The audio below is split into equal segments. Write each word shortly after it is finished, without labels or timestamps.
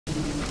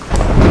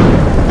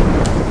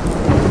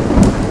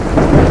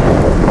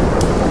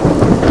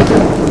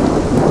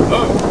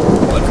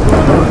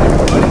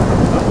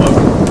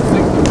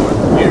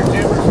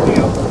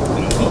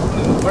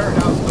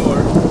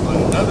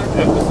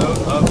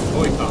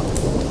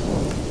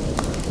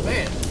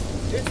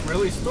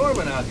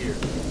storming out here.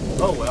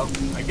 Oh well,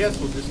 I guess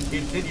we'll just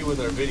continue with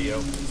our video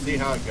and see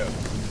how it goes.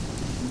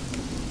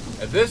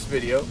 In this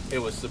video, it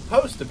was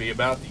supposed to be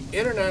about the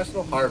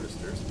International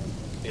Harvester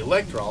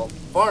Electrall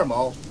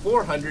Farmall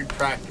 400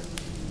 tractor.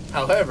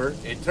 However,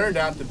 it turned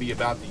out to be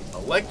about the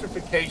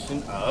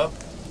electrification of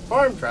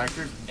farm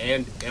tractors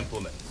and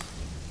implements,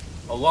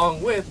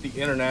 along with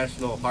the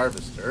International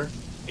Harvester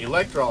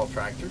Electrall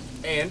tractors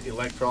and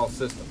Electrall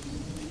systems.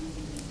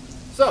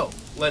 So,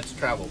 let's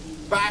travel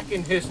back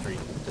in history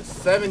to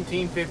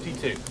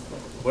 1752,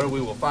 where we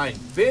will find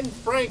Ben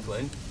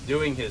Franklin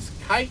doing his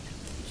kite,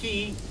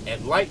 key,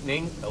 and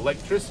lightning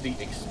electricity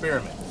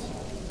experiments.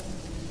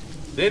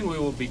 Then we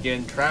will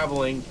begin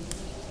traveling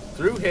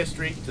through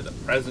history to the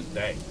present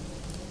day.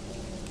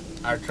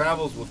 Our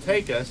travels will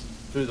take us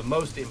through the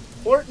most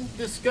important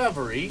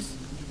discoveries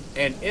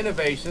and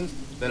innovations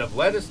that have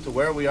led us to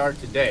where we are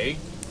today,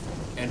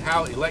 and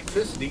how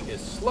electricity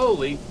is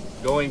slowly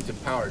going to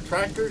power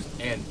tractors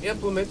and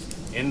implements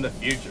in the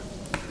future.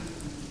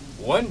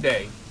 One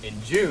day in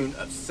June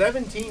of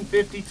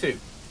 1752,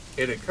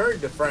 it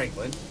occurred to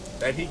Franklin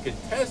that he could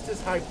test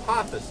his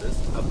hypothesis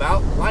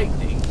about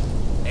lightning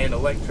and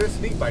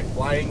electricity by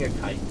flying a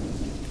kite.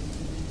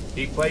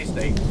 He placed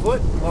a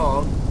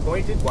foot-long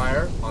pointed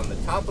wire on the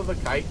top of a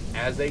kite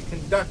as a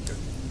conductor.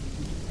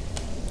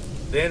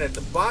 Then at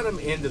the bottom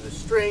end of the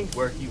string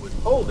where he would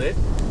hold it,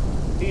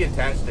 he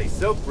attached a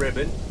silk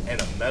ribbon and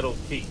a metal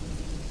key.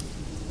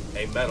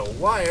 A metal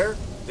wire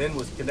then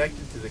was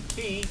connected to the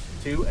key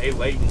to a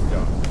Leyden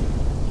jar.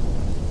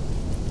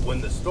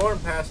 When the storm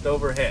passed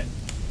overhead,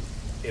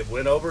 it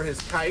went over his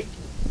kite,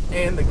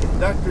 and the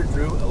conductor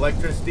drew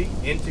electricity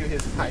into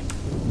his kite.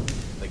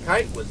 The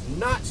kite was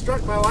not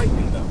struck by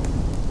lightning though,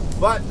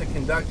 but the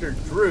conductor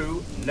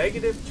drew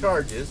negative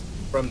charges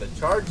from the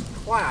charged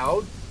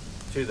cloud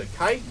to the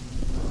kite,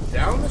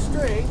 down the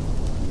string,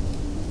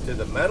 to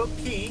the metal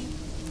key,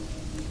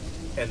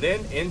 and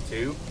then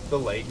into the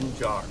Leyden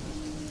jar.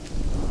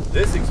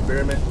 This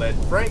experiment led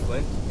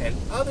Franklin and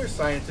other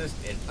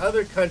scientists in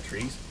other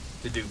countries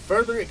to do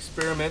further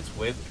experiments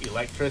with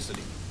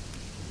electricity.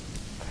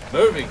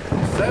 Moving from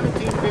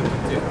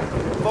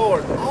 1752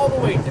 forward all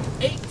the way to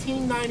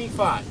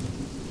 1895,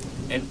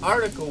 an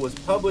article was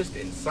published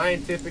in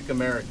Scientific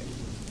American.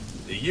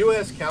 The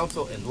U.S.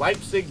 Council in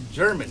Leipzig,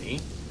 Germany,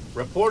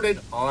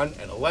 reported on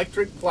an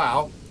electric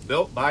plow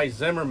built by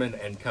Zimmermann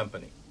and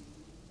Company.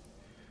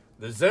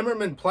 The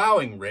Zimmermann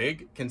plowing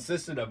rig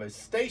consisted of a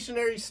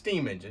stationary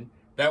steam engine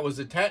that was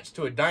attached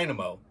to a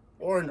dynamo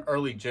or an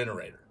early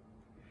generator.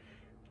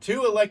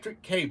 Two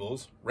electric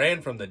cables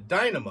ran from the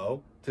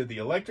dynamo to the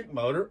electric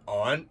motor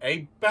on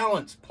a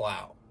balance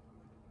plow.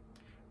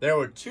 There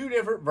were two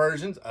different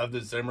versions of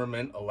the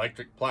Zimmermann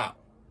electric plow.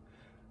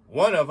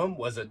 One of them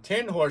was a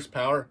 10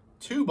 horsepower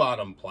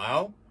 2-bottom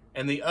plow,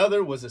 and the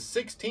other was a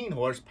 16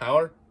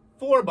 horsepower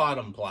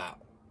 4-bottom plow.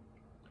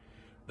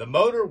 The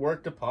motor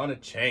worked upon a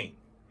chain,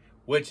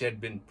 which had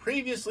been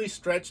previously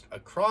stretched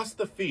across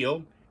the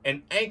field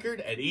and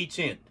anchored at each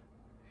end.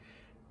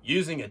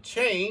 Using a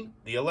chain,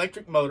 the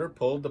electric motor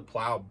pulled the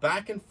plow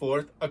back and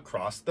forth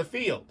across the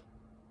field.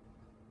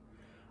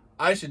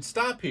 I should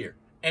stop here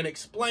and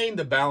explain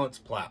the balance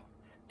plow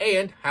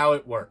and how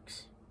it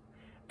works.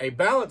 A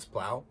balance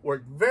plow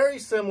worked very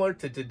similar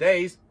to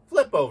today's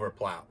flip-over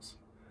plows.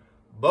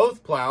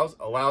 Both plows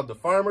allowed the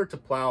farmer to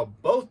plow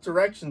both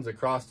directions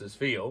across his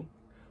field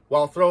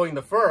while throwing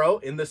the furrow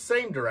in the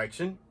same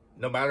direction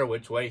no matter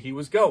which way he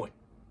was going.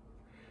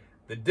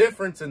 The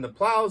difference in the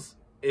plows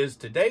is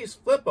today's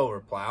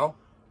flip-over plow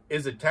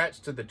is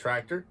attached to the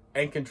tractor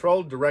and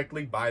controlled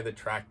directly by the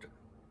tractor,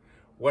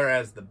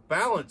 whereas the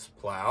balance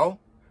plow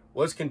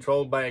was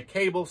controlled by a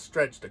cable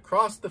stretched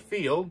across the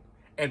field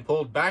and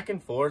pulled back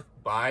and forth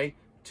by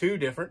two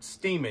different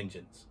steam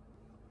engines.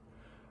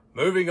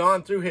 Moving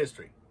on through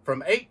history, from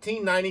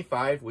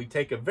 1895 we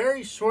take a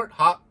very short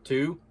hop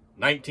to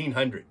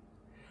 1900.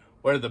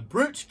 Where the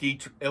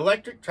Brutschke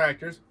electric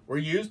tractors were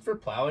used for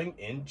plowing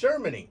in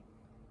Germany.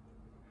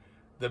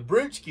 The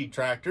Brutschke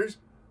tractors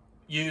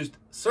used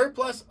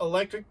surplus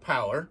electric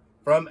power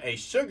from a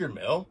sugar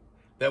mill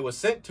that was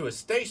sent to a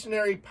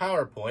stationary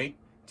power point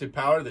to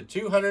power the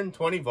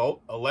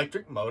 220-volt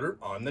electric motor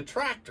on the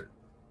tractor.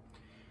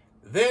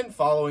 Then,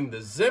 following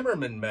the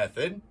Zimmermann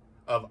method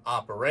of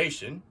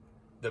operation,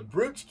 the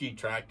Brutschke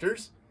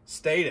tractors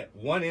stayed at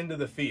one end of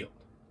the field,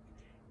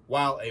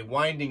 while a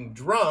winding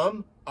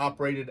drum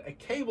operated a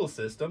cable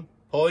system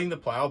pulling the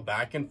plow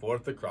back and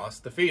forth across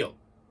the field,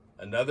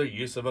 another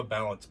use of a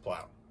balance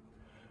plow.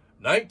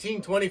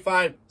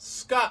 1925,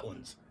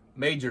 Scotland's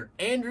Major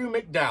Andrew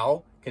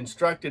McDowell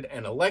constructed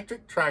an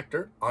electric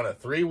tractor on a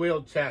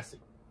 3-wheeled chassis.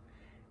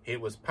 It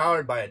was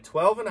powered by a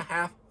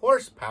 12.5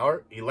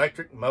 horsepower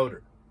electric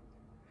motor.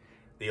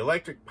 The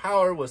electric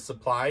power was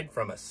supplied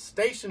from a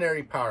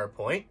stationary power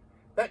point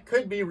that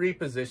could be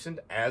repositioned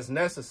as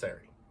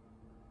necessary.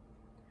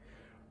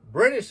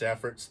 British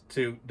efforts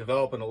to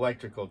develop an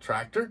electrical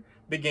tractor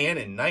began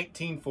in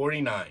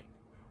 1949,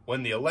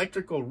 when the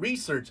Electrical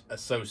Research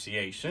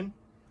Association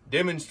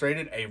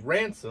demonstrated a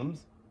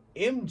Ransom's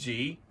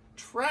MG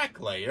track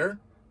layer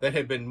that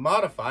had been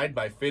modified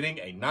by fitting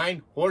a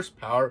 9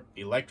 horsepower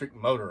electric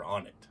motor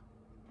on it.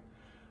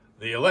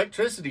 The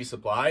electricity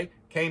supply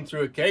came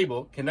through a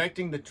cable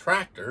connecting the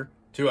tractor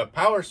to a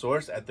power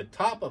source at the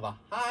top of a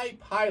high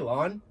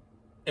pylon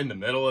in the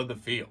middle of the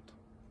field.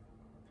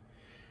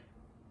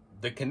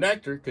 The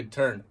connector could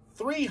turn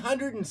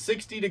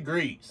 360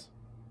 degrees,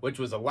 which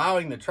was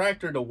allowing the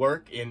tractor to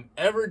work in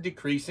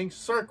ever-decreasing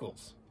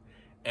circles.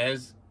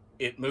 As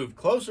it moved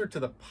closer to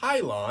the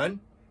pylon,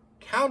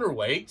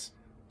 counterweights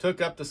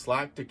took up the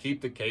slack to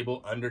keep the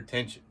cable under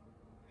tension.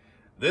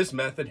 This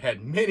method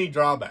had many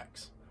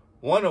drawbacks,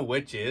 one of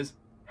which is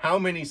how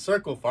many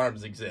circle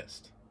farms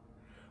exist.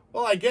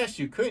 Well, I guess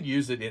you could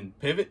use it in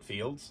pivot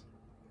fields.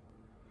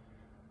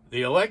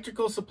 The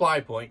electrical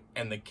supply point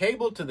and the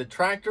cable to the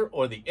tractor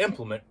or the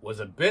implement was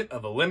a bit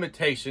of a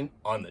limitation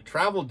on the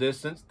travel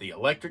distance the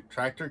electric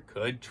tractor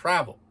could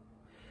travel.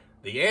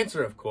 The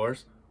answer, of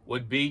course,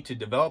 would be to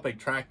develop a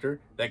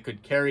tractor that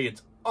could carry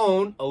its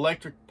own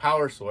electric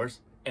power source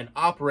and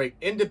operate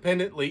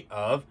independently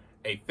of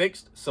a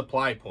fixed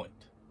supply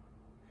point.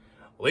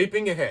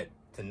 Leaping ahead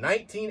to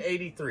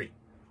 1983,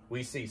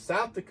 we see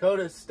South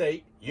Dakota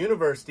State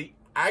University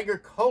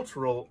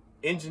agricultural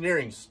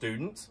engineering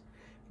students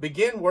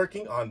begin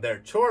working on their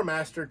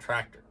ChoreMaster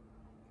tractor.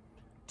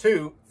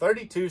 2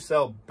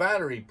 32-cell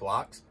battery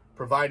blocks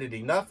provided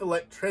enough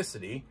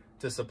electricity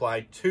to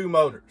supply 2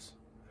 motors.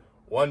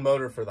 One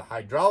motor for the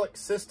hydraulic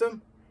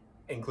system,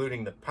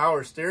 including the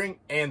power steering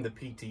and the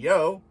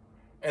PTO,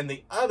 and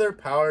the other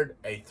powered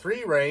a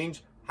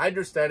 3-range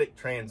hydrostatic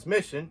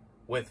transmission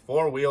with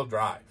 4-wheel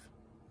drive.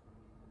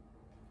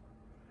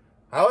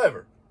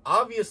 However,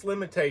 obvious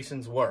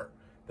limitations were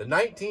the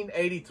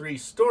 1983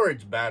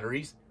 storage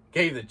batteries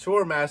gave the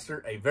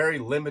ChoreMaster a very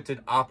limited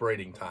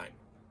operating time,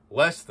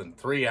 less than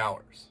 3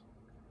 hours.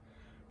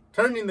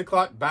 Turning the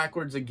clock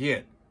backwards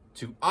again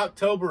to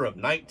October of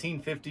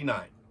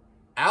 1959,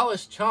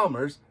 Alice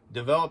Chalmers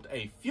developed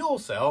a fuel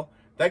cell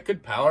that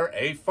could power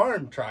a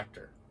farm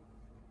tractor.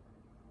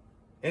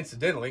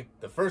 Incidentally,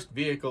 the first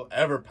vehicle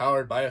ever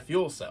powered by a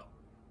fuel cell.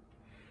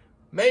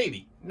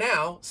 Maybe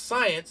now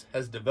science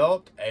has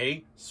developed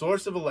a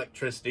source of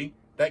electricity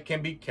that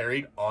can be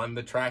carried on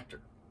the tractor.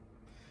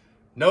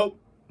 Nope,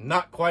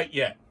 not quite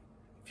yet.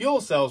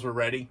 Fuel cells were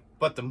ready,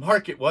 but the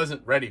market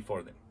wasn't ready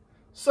for them.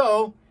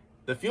 So,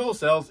 the fuel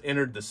cells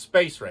entered the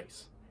space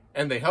race,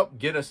 and they helped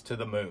get us to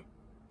the moon.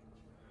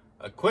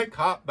 A quick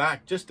hop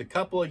back just a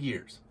couple of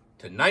years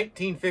to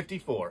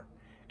 1954,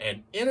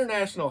 and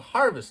International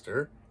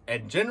Harvester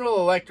and General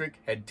Electric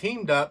had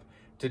teamed up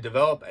to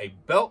develop a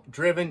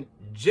belt-driven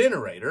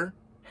generator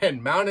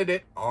and mounted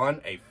it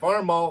on a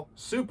Farmall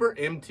Super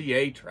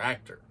MTA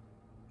tractor.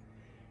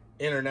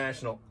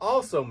 International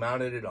also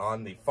mounted it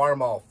on the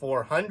Farmall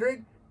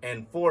 400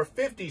 and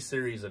 450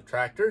 series of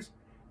tractors,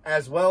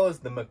 as well as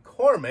the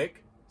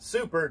McCormick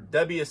Super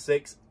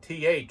W6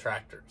 TA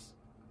tractors.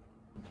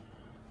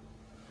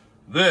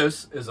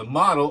 This is a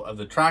model of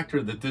the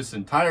tractor that this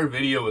entire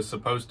video is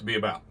supposed to be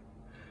about.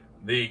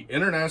 The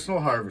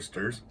International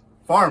Harvester's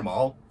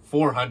Farmall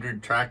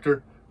 400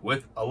 tractor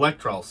with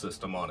Electrall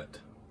system on it.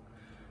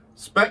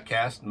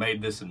 SpecCast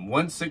made this in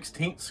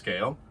 1/16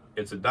 scale.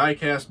 It's a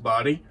die-cast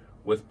body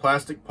with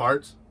plastic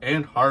parts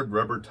and hard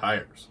rubber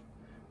tires.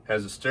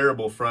 Has a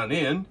steerable front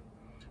end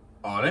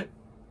on it,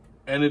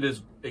 and it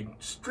is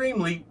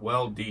extremely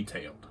well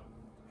detailed.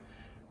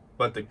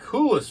 But the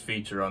coolest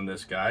feature on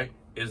this guy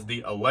is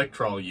the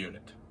Electrall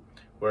unit,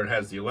 where it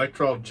has the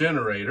Electrall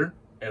generator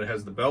and it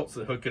has the belts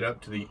that hook it up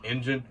to the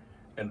engine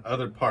and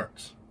other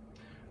parts.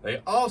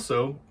 They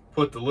also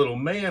put the little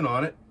man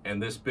on it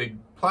and this big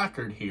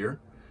placard here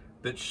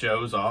that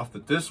shows off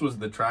that this was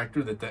the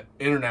tractor that the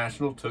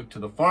International took to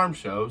the farm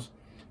shows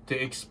to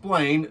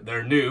explain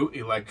their new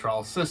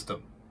Electrall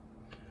system.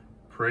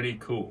 Pretty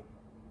cool.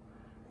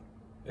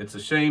 It's a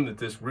shame that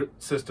this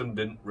system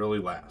didn't really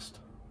last.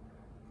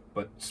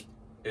 But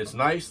it's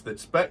nice that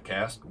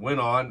SpecCast went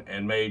on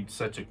and made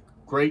such a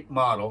great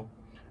model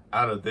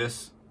out of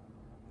this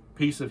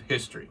piece of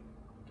history.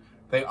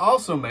 They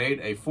also made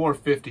a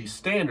 450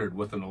 standard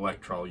with an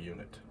Electrall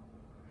unit,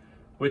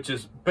 which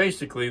is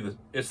basically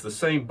it's the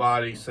same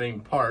body,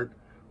 same part,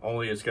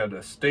 only it's got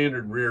a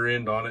standard rear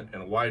end on it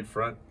and a wide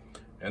front,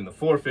 and the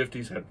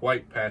 450s had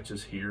white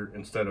patches here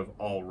instead of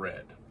all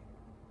red.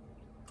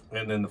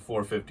 And then the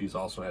 450s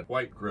also had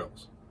white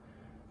grills.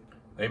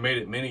 They made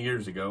it many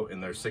years ago in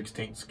their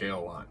 16th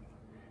scale line.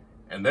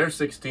 And their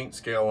 16th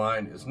scale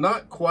line is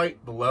not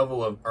quite the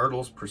level of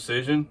Ertl's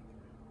Precision,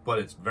 but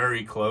it's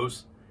very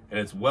close, and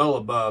it's well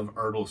above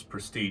Ertl's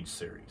Prestige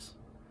series.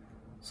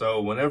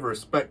 So whenever a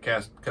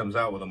SpecCast comes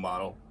out with a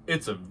model,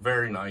 it's a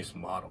very nice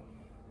model.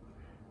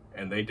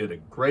 And they did a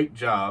great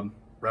job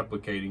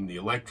replicating the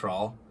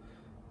Electrall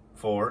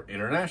for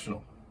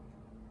International.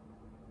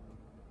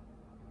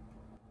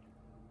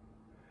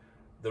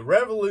 The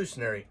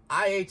revolutionary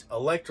IH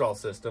Electrall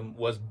system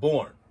was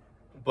born,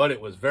 but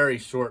it was very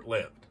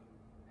short-lived.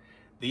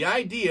 The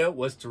idea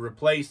was to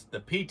replace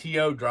the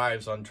PTO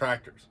drives on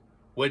tractors,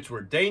 which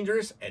were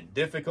dangerous and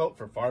difficult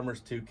for farmers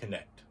to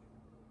connect.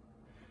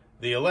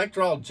 The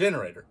Electrall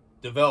generator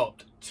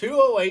developed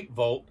 208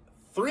 volt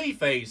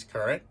 3-phase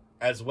current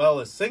as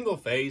well as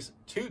single-phase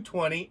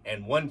 220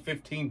 and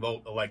 115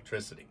 volt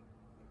electricity.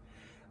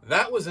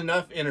 That was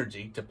enough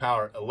energy to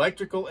power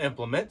electrical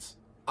implements,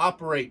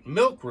 operate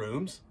milk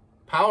rooms,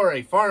 power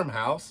a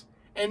farmhouse,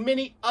 and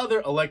many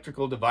other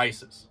electrical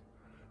devices.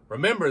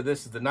 Remember,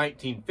 this is the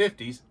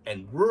 1950s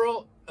and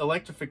rural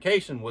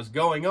electrification was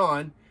going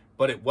on,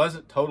 but it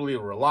wasn't totally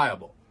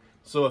reliable.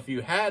 So if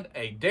you had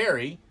a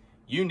dairy,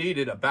 you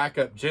needed a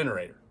backup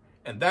generator.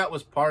 And that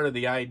was part of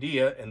the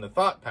idea and the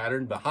thought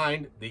pattern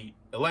behind the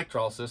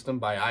Electrall system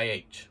by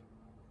IH.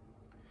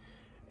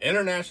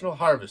 International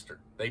Harvester.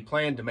 They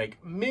planned to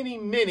make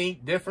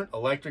many different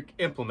electric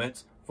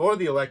implements for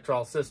the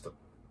Electrall system.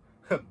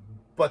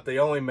 But they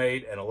only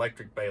made an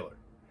electric baler.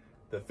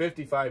 The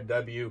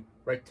 55W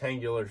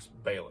rectangular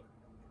baler.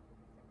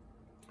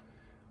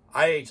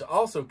 IH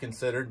also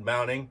considered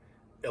mounting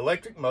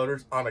electric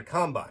motors on a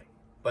combine,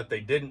 but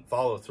they didn't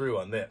follow through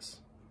on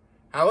this.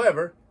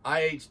 However,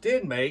 IH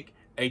did make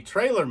a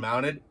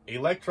trailer-mounted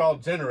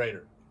Electrall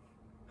generator,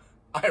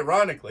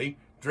 ironically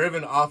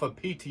driven off a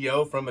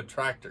PTO from a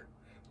tractor,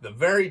 the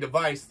very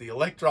device the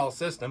Electrall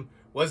system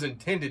was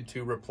intended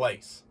to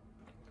replace.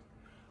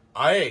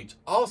 IH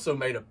also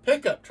made a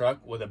pickup truck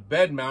with a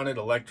bed-mounted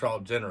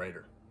Electrall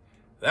generator.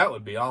 That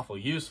would be awful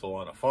useful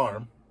on a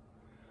farm.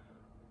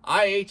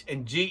 IH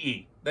and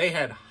GE, they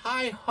had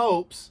high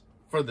hopes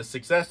for the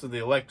success of the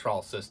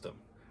Electrall system,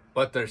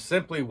 but there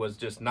simply was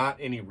just not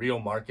any real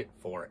market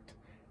for it,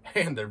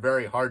 and they're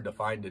very hard to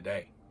find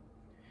today.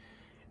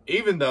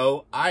 Even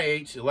though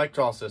IH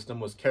Electrall system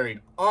was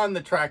carried on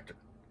the tractor,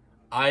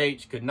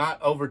 IH could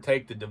not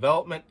overtake the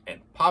development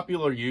and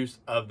popular use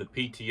of the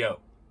PTO,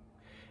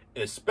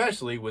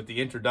 especially with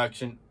the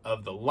introduction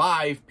of the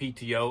live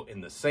PTO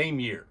in the same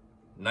year,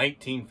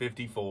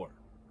 1954.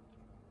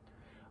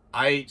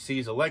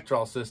 IHC's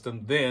Electrall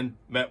system then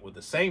met with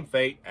the same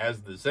fate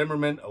as the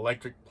Zimmerman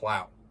electric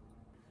plow.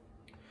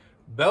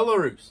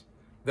 Belarus,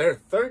 their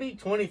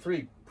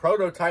 3023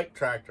 prototype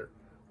tractor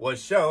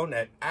was shown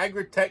at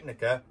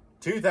Agritechnica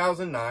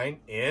 2009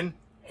 in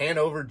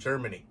Hanover,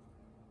 Germany.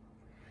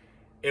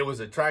 It was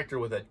a tractor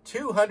with a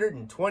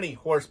 220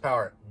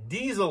 horsepower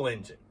diesel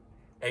engine,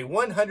 a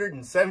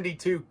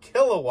 172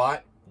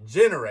 kilowatt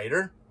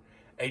generator,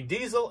 a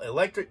diesel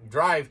electric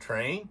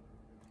drivetrain,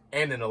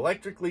 and an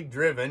electrically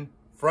driven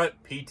front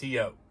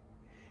PTO.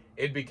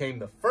 It became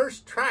the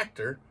first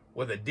tractor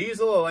with a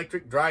diesel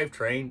electric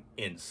drivetrain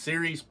in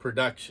series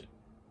production.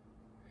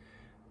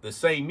 The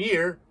same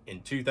year,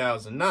 in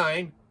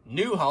 2009,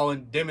 New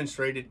Holland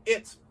demonstrated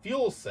its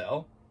fuel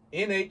cell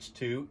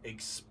NH2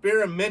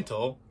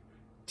 experimental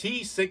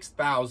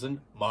T6000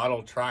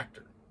 model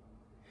tractor.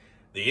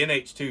 The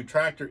NH2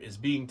 tractor is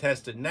being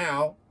tested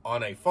now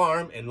on a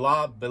farm in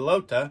La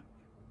Bellota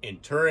in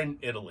Turin,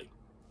 Italy.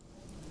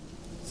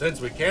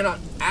 Since we cannot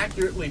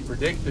accurately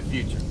predict the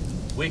future,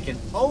 we can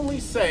only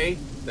say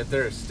that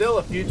there is still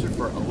a future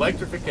for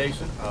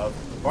electrification of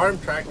farm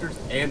tractors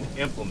and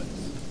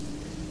implements,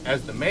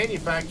 as the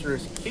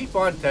manufacturers keep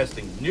on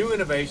testing new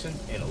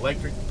innovations in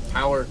electric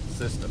power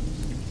systems.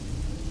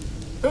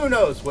 Who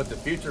knows what the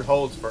future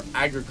holds for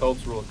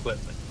agricultural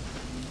equipment?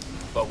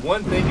 But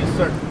one thing is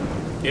certain,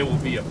 it will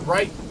be a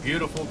bright,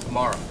 beautiful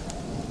tomorrow.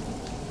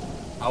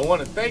 I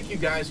want to thank you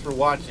guys for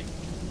watching,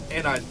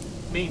 and it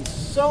means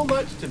so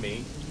much to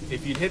me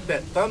if you'd hit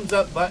that thumbs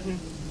up button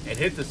and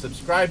hit the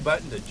subscribe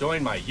button to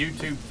join my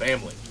YouTube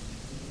family.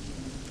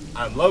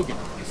 I'm Logan,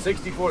 the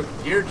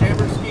 64th Gear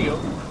Jammer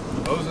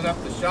Skeele, closing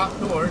up the shop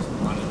doors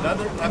on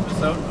another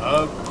episode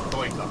of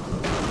Toy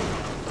Talk.